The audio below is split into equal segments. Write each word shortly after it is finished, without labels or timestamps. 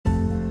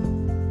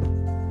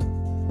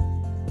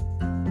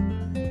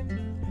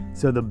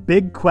So the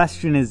big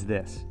question is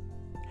this: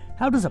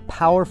 how does a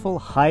powerful,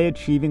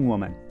 high-achieving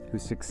woman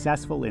who's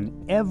successful in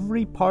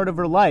every part of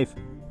her life,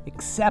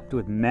 except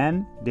with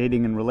men,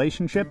 dating, and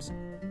relationships,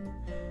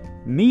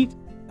 meet,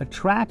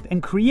 attract,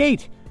 and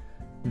create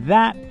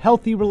that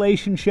healthy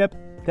relationship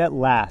that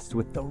lasts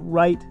with the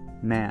right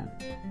man?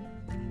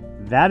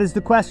 That is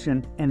the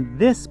question, and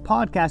this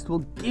podcast will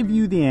give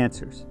you the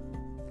answers.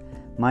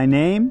 My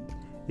name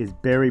is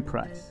Barry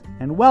Price,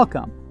 and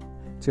welcome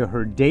to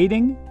Her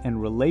Dating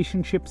and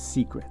Relationship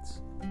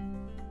Secrets.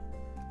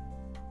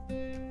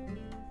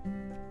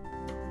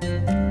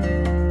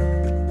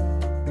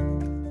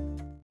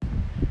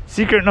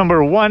 Secret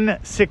number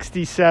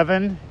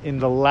 167 in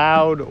the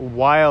loud,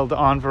 wild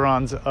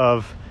environs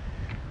of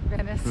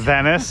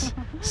Venice.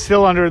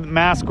 Still under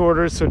mask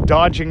orders, so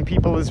dodging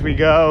people as we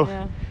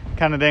go,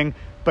 kind of thing.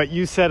 But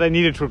you said I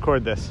needed to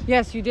record this.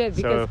 Yes, you did.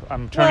 Because, so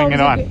I'm turning it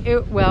on.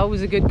 It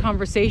was a good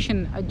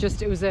conversation.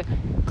 It was a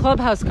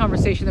Clubhouse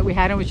conversation that we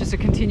had. And it was just a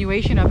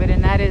continuation of it,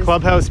 and that is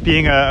Clubhouse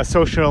being a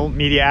social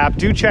media app.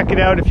 Do check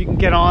it out if you can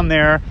get on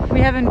there.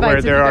 We have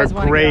invites. There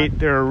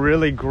are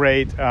really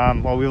great.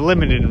 We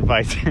limited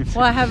invites.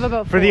 Well, I have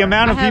about 4. For the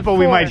amount of people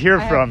we might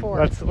hear from.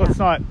 4. Let's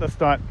not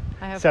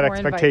set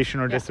expectation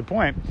or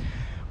disappoint.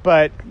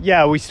 But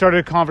yeah, we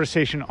started a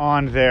conversation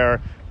on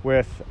there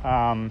with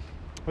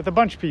a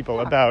bunch of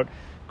people about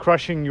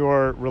crushing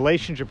your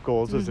relationship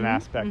goals as an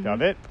aspect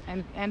of it.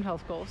 And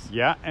health goals.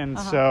 Yeah, and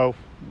so,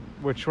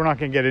 which we're not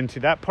going to get into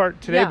that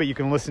part today, but you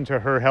can listen to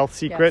Her Health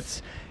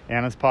Secrets,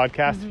 Anna's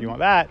podcast, if you want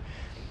that.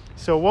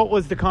 So what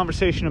was the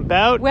conversation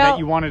about that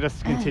you wanted us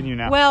to continue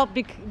now? Well,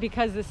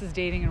 because this is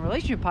dating and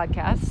relationship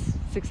podcasts,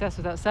 Success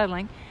Without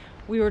Settling,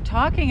 we were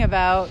talking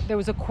about, there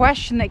was a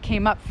question that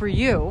came up for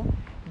you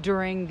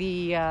during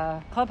the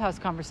Clubhouse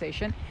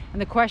conversation,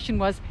 and the question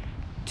was,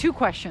 2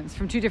 questions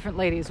from 2 different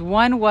ladies.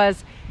 One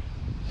was,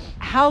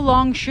 how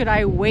long should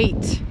I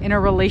wait in a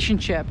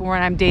relationship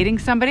when I'm dating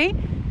somebody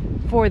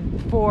for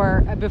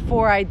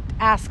before I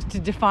ask to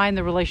define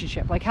the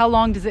relationship? Like, how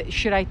long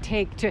should I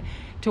take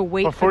to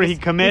wait before he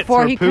commits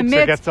or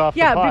gets off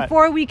the pot? Yeah,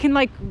 before we can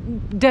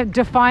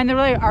define the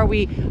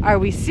relationship. Are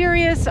we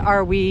serious?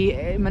 Are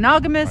we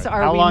monogamous? Right.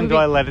 How long do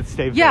I let it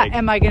stay vague? Yeah,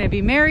 am I going to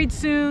be married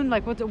soon?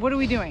 Like, what are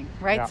we doing?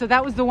 Right. Yeah. So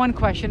that was the one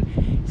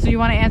question. So you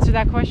want to answer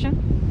that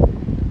question?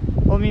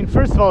 Well, I mean,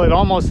 first of all, it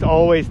almost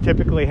always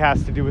typically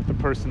has to do with the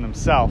person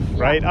themselves,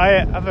 right?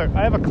 I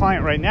have a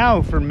client right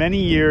now who for many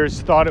years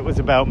thought it was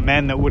about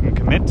men that wouldn't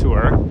commit to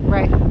her.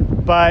 Right.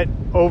 But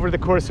over the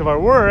course of our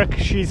work,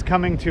 she's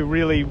coming to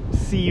really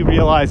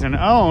realize, and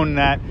own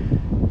that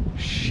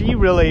she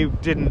really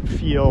didn't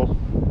feel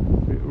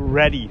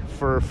ready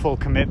for full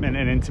commitment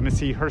and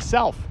intimacy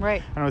herself.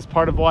 Right. And it was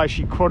part of why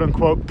she, quote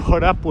unquote,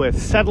 put up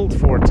with, settled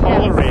for,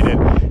 tolerated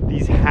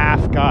these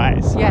half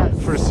guys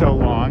for so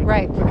long.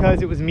 Right.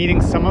 Because it was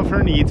meeting some of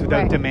her needs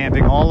without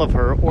demanding all of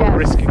her or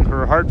risking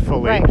her heart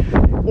fully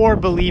or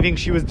believing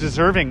she was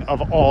deserving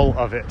of all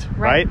of it.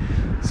 Right.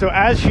 So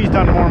as she's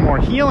done more and more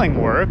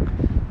healing work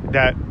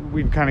that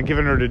we've kind of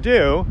given her to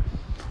do,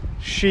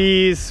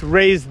 she's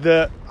raised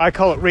the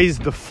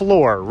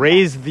floor,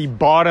 raised the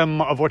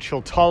bottom of what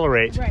she'll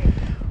tolerate. Right.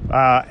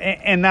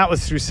 And that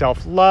was through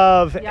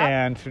self-love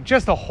and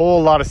just a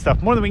whole lot of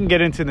stuff, more than we can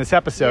get into in this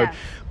episode. Yes.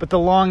 But the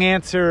long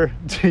answer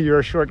to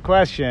your short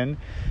question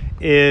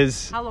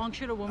is... how long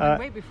should a woman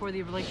wait before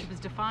the relationship is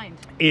defined?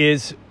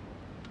 Is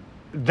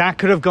that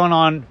could have gone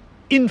on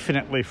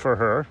infinitely for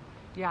her.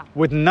 Yeah.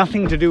 With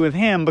nothing to do with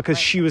him, because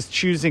she was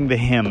choosing the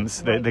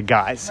hims, the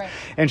guys. Right.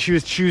 And she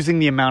was choosing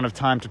the amount of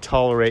time to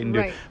tolerate and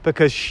do,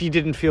 because she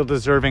didn't feel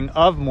deserving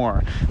of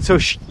more. So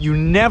you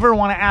never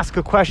want to ask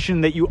a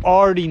question that you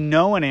already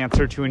know an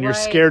answer to and you're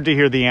scared to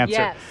hear the answer.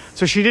 Yes.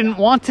 So she didn't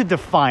want to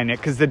define it,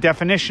 because the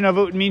definition of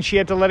it would mean she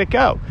had to let it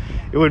go.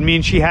 It would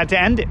mean she had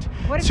to end it.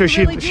 So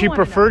she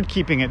preferred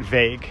keeping it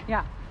vague.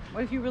 Yeah.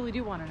 What if you really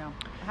do want to know?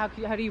 How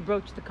do you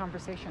broach the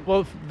conversation?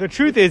 Well, the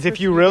truth is,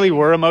 if you really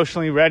were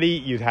emotionally ready,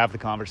 you'd have the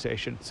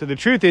conversation. So the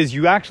truth is,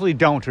 you actually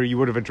don't, or you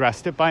would have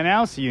addressed it by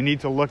now. So you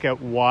need to look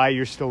at why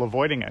you're still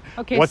avoiding it.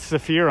 Okay. What's the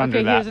fear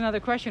under that? Okay, here's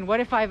another question.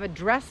 What if I've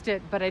addressed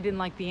it, but I didn't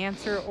like the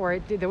answer, or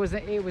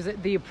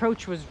the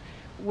approach was,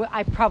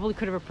 I probably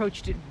could have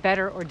approached it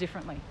better or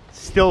differently?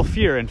 Still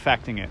fear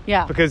infecting it.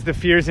 Yeah. Because the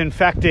fear is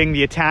infecting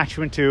the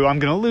attachment to, I'm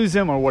going to lose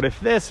him, or what if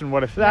this, and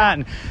what if that.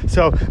 And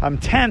so I'm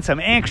tense, I'm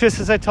anxious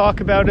as I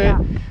talk about it.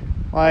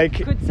 Like,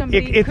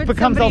 it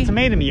becomes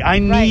ultimatum-y. I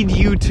need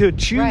you to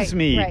choose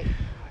me. Right.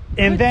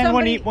 And then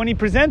when he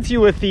presents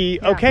you with the,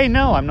 okay,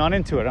 no, I'm not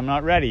into it, I'm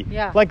not ready.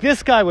 Yeah. Like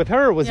this guy with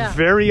her was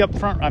very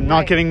upfront. I'm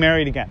not getting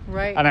married again.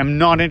 Right. And I'm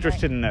not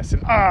interested in this.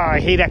 And I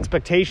hate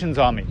expectations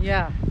on me.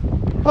 Yeah.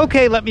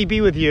 Okay, let me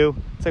be with you.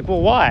 It's like,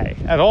 well, why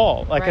at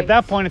all? Like at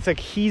that point, it's like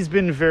he's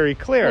been very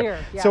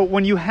clear. So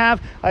when I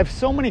have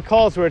so many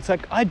calls where it's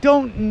like, I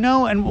don't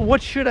know, and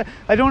what should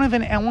I don't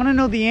even, I want to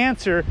know the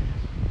answer.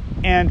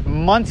 And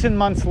months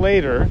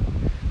later,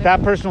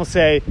 that person will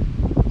say,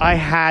 I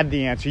had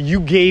the answer. You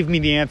gave me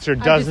the answer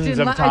dozens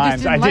of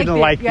times. I didn't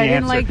like the answer. I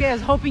didn't like it. I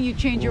was hoping you'd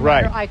change your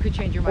mind, or I could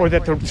change your mind. Or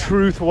that the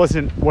truth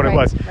wasn't what it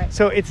was. Right.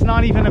 So it's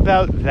not even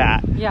about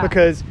that. Yeah.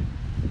 Because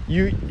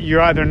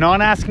you're either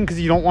not asking because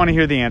you don't want to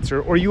hear the answer,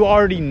 or you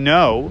already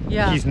know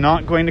he's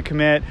not going to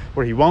commit,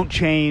 or he won't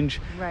change.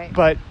 Right.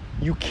 But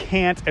you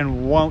can't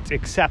and won't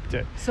accept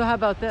it. So how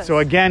about this? So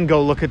again,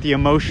 go look at the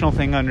emotional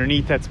thing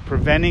underneath that's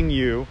preventing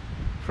you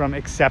from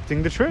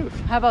accepting the truth.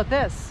 How about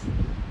this?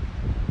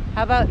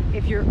 How about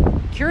if you're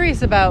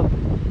curious about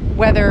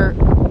whether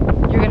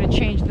you're going to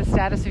change the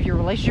status of your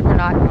relationship or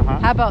not,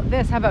 how about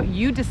this? How about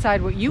you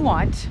decide what you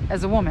want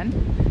as a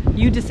woman?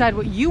 You decide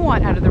what you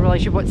want out of the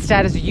relationship, what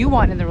status you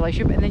want in the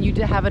relationship, and then you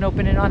have an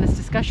open and honest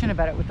discussion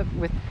about it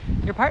with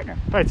your partner.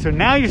 Right, so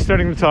now you're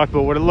starting to talk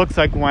about what it looks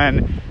like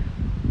when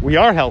we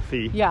are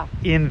healthy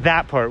in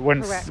that part.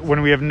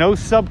 When we have no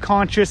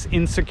subconscious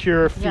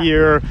insecure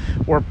fear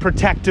or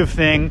protective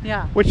thing,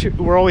 which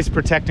we're always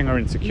protecting our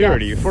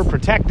insecurity. Yes. If we're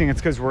protecting, it's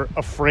because we're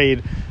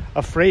afraid.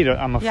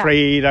 I'm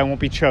afraid I won't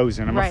be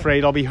chosen. I'm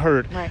afraid I'll be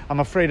hurt. I'm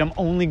afraid I'm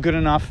only good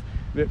enough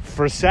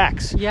for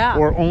sex,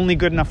 or only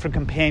good enough for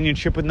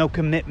companionship with no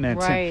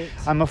commitment.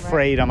 I'm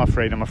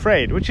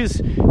afraid, which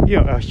is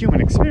a human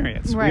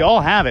experience. We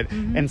all have it.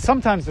 And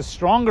sometimes the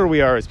stronger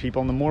we are as people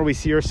and the more we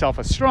see ourselves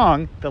as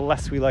strong, the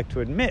less we like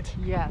to admit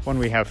when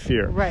we have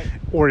fear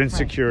or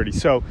insecurity.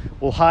 So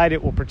we'll hide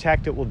it, we'll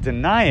protect it, we'll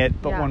deny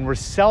it, but when we're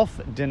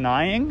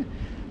self-denying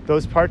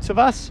those parts of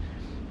us,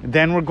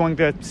 then we're going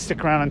to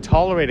stick around and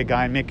tolerate a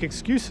guy and make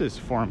excuses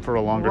for him for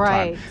a longer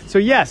time. So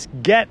yes,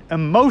 get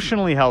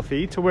emotionally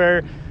healthy to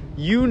where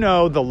you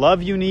know the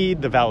love you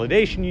need, the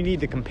validation you need,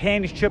 the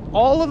companionship,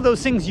 all of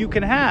those things you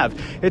can have.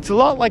 It's a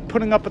lot like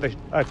putting up with a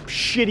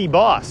shitty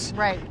boss.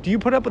 Do you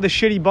put up with a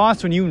shitty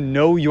boss when you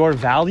know your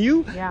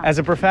value as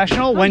a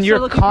professional? When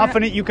you're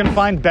confident you can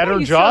find better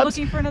jobs?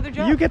 Looking for another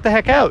job? You get the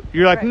heck out.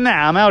 You're like,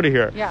 nah, I'm out of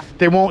here.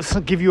 They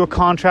won't give you a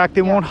contract.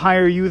 They won't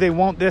hire you. They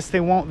won't this. They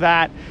won't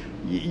that.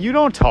 You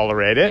don't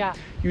tolerate it.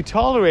 You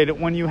tolerate it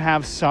when you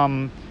have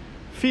some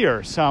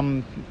fear,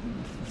 some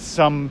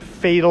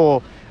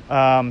fatal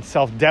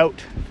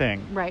self-doubt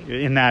thing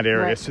in that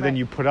area. So then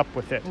you put up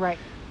with it.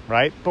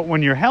 Right? But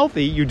when you're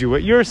healthy, you do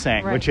what you're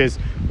saying, which is,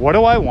 what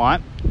do I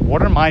want?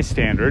 What are my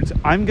standards?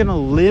 I'm going to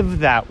live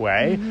that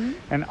way.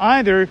 And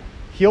either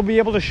he'll be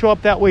able to show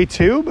up that way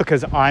too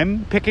because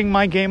I'm picking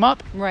my game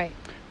up.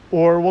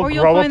 Or we'll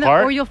grow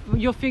apart. Or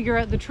you'll figure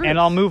out the truth. And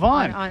I'll move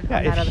on. On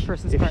that other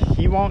person's part. If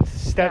he won't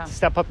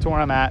step up to where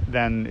I'm at,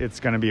 then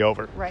it's going to be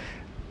over.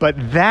 But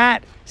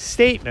that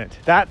statement,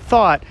 that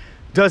thought,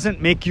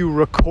 doesn't make you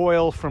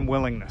recoil from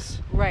willingness.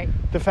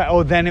 The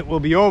fact, then it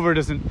will be over,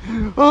 doesn't,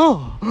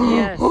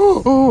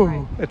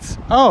 it's,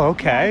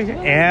 okay,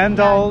 and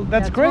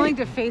that's great. Willing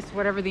to face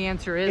whatever the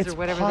answer is, it's or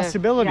whatever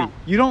possibility.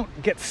 You don't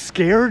get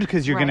scared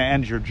because you're going to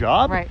end your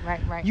job.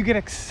 You get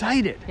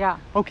excited.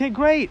 Okay,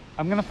 great.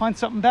 I'm going to find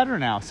something better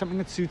now, something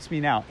that suits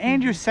me now.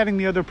 And you're setting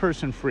the other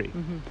person free.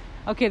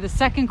 Okay, the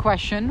second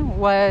question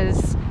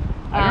was...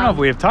 I don't know if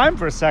we have time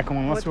for a second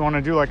one, unless we want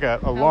to do like a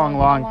long...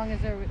 How long is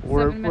there?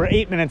 We're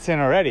 8 minutes in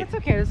already. That's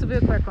okay. This will be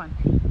a quick one.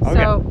 Okay.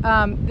 So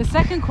the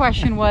second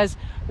question was,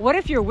 what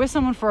if you're with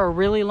someone for a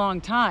really long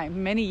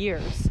time, many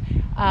years,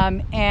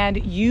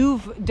 and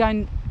you've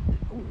done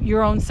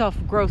your own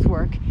self-growth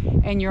work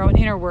and your own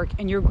inner work,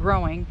 and you're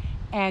growing,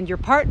 and your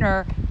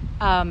partner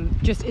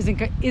just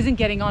isn't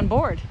getting on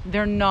board.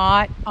 They're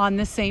not on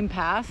the same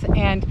path,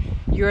 and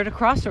you're at a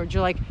crossroads.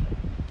 You're like,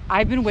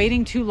 I've been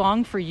waiting too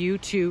long for you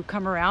to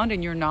come around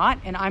and you're not,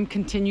 and I'm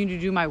continuing to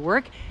do my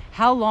work.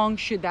 How long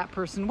should that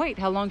person wait?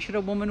 How long should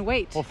a woman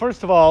wait? Well,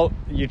 first of all,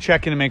 you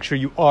check in to make sure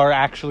you are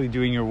actually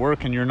doing your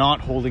work and you're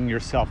not holding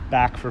yourself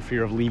back for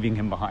fear of leaving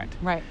him behind.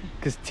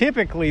 Because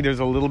typically there's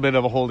a little bit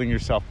of a holding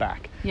yourself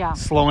back.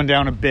 Slowing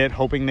down a bit,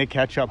 hoping they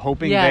catch up,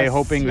 hoping they.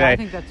 I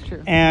think that's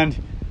true. And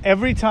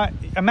every time,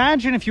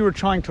 imagine if you were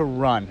trying to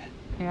run.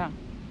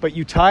 But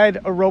you tied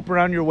a rope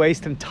around your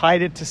waist and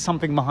tied it to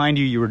something behind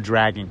you were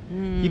dragging.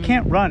 You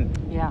can't run.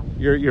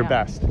 Your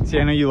best. See,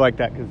 I know you like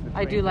that because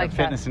I do like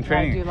fitness and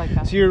training. I do like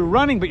that. So you're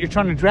running, but you're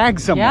trying to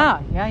drag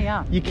someone.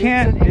 You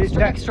can't. It's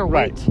an extra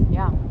weight.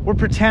 We're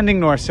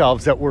pretending to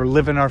ourselves that we're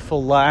living our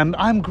full life.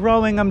 I'm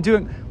growing. I'm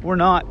doing. We're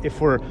not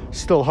if we're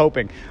still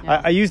hoping.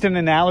 I used an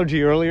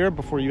analogy earlier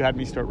before you had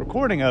me start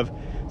recording of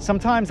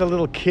sometimes a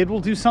little kid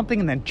will do something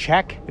and then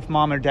check if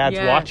mom or dad's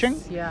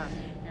watching.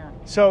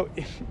 So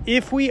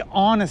if we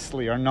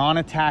honestly are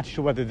non-attached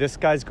to whether this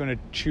guy's going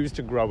to choose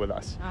to grow with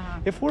us,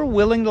 if we're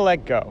willing to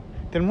let go,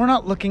 then we're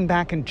not looking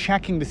back and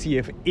checking to see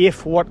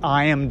if what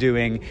I am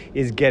doing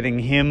is getting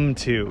him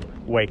to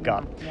wake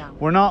up.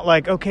 We're not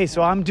like, okay,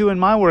 so I'm doing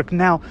my work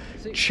now,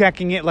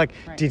 checking it like,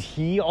 did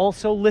he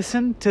also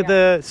listen to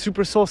the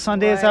Super Soul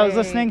Sunday as I was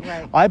listening?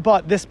 I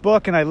bought this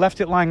book and I left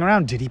it lying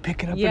around. Did he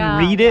pick it up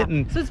and read it?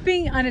 And so it's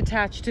being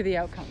unattached to the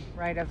outcome,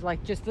 of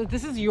like, just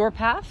this is your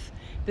path.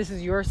 This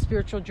is your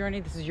spiritual journey.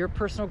 This is your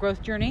personal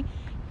growth journey.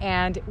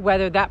 And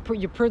whether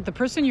the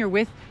person you're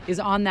with is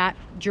on that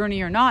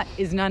journey or not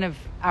is none of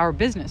our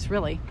business,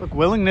 really. Look,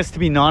 willingness to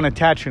be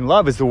non-attached in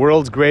love is the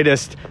world's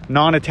greatest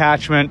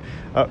non-attachment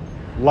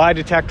lie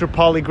detector,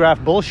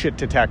 polygraph, bullshit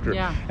detector.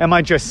 Yeah. Am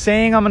I just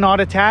saying I'm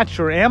not attached,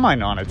 or am I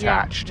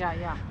non-attached?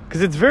 Yeah.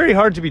 Because it's very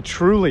hard to be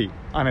truly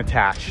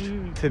unattached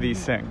to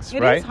these things,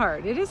 right?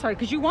 It is hard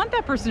because you want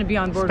that person to be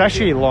on board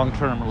especially with you.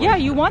 long-term relationship. Yeah,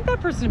 you want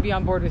that person to be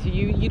on board with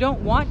you. You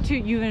don't want to,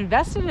 you've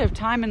invested enough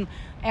time and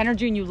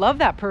energy and you love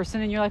that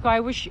person and you're like, oh, I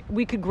wish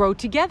we could grow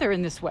together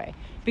in this way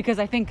because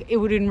I think it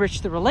would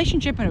enrich the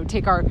relationship and it would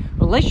take our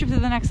relationship to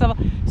the next level.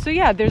 So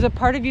yeah, there's a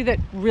part of you that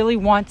really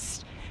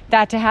wants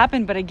that to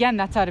happen, but again,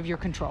 that's out of your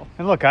control.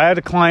 And look, I had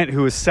a client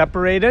who was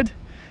separated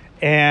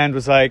and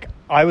was like,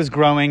 I was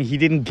growing, he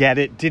didn't get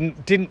it,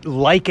 didn't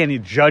like any,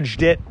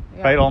 judged it,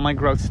 right? All my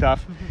growth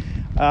stuff.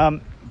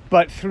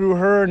 But through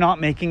her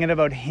not making it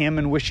about him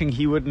and wishing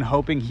he would and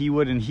hoping he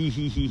would and he.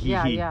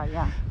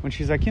 Yeah. When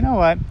she's like, you know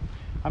what?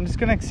 I'm just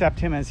going to accept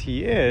him as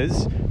he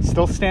is,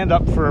 still stand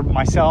up for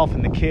myself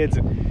and the kids.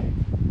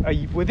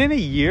 Within a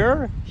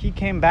year, he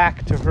came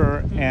back to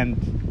her and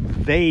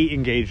they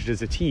engaged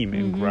as a team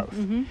in growth.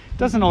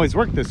 Doesn't always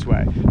work this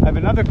way. I have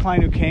another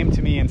client who came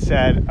to me and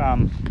said,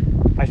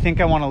 I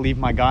think I want to leave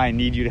my guy. I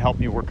need you to help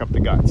me work up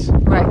the guts.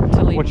 Right,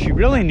 to leave. What she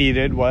really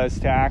needed was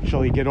to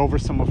actually get over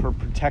some of her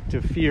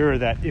protective fear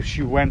that if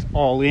she went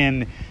all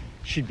in,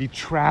 she'd be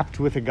trapped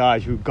with a guy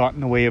who got in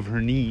the way of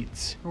her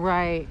needs.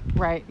 Right.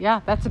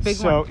 Yeah, that's a big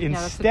one. So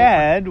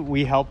instead,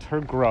 we helped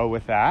her grow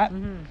with that.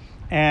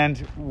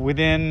 And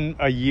within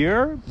a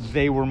year,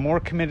 they were more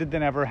committed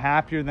than ever,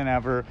 happier than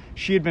ever.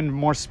 She had been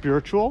more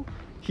spiritual.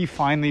 He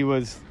finally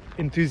was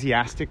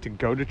enthusiastic to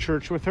go to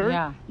church with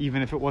her,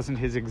 even if it wasn't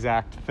his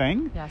exact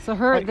thing. Yeah, so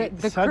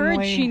the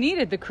courage she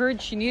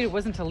needed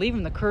wasn't to leave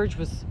him. The courage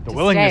was the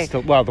willingness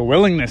stay. The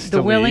willingness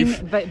to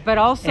leave, but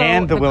also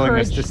and the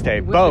willingness courage, to stay,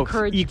 both the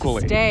courage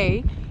equally. To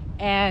stay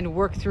and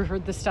work through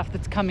the stuff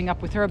that's coming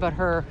up with her about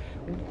her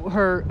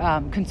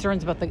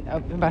concerns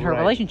about her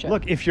relationship.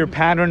 Look, if your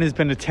pattern has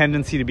been a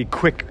tendency to be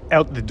quick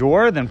out the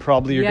door, then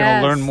probably you're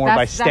going to learn more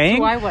by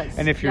staying. That's who I was.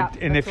 And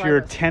if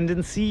your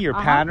tendency, your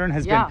pattern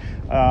has been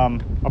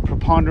a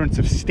preponderance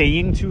of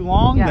staying too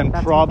long, then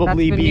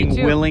probably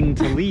being willing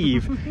to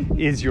leave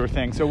is your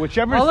thing. So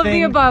whichever all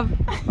thing, of the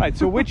above. Right.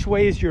 So which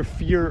way is your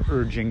fear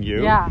urging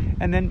you? Yeah.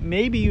 And then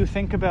maybe you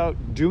think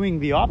about doing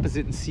the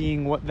opposite and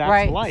seeing what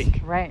that's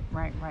like. Right.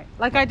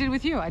 Like I did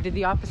with you. I did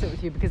the opposite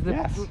with you because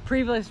the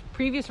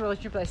previous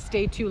relationship I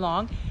stayed too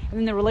long, and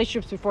then the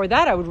relationships before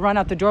that I would run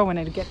out the door when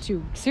it'd get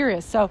too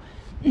serious. So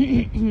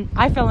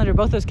I fell under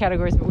both those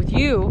categories. But with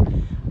you,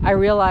 I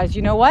realized,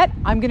 you know what?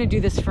 I'm going to do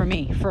this for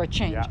me, for a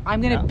change. Yeah.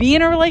 I'm going to be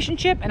in a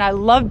relationship, and I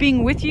love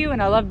being with you,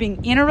 and I love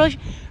being in a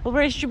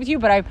relationship with you,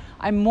 but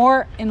I'm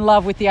more in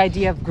love with the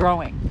idea of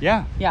growing.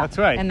 Yeah, that's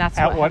right. And that's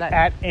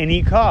at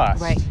any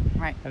cost.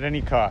 Right. At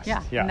any cost.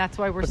 Yeah. And that's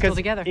why we're because still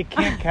together. It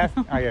can't cost.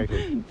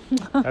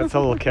 That's a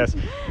little kiss.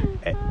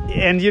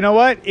 And you know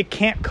what? It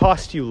can't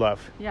cost you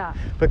love. Yeah.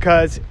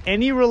 Because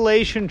any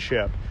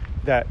relationship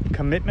that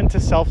commitment to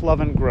self-love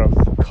and growth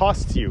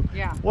costs you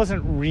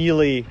wasn't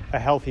really a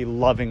healthy,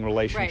 loving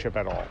relationship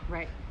at all.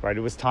 Right. It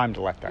was time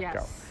to let that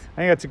go. I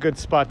think that's a good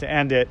spot to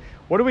end it.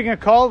 What are we going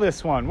to call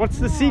this one? What's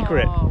the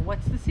secret?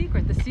 What's the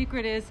secret? The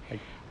secret is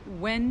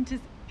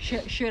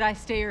should I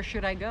stay or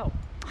should I go?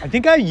 I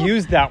think I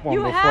used that one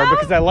before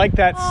because I like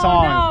that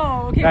song.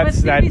 No. Okay,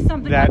 it's going to be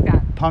something like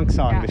that. Punk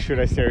song, the Should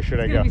I Stay or Should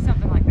I Go? It's going to be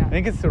something like that. I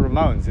think it's the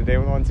Ramones. They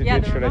were the ones who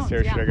did Should I Stay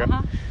or Should I Go?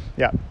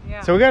 Yeah.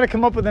 So we got to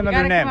come up with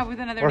another name.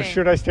 Or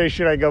Should I Stay,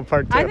 Should I Go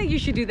Part 2? I think you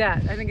should do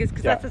that. I think it's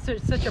because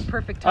that's such a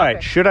perfect topic. All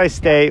right. Should I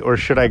Stay or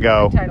Should I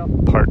Go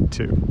Part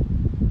 2?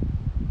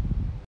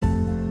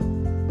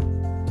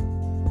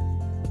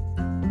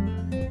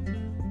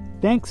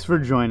 Thanks for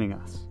joining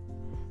us.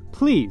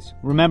 Please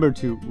remember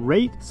to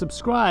rate,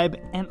 subscribe,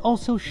 and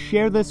also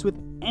share this with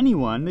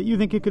anyone that you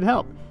think it could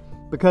help.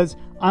 Because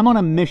I'm on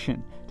a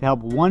mission to help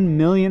 1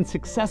 million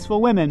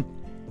successful women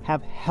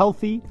have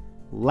healthy,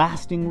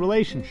 lasting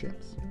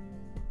relationships.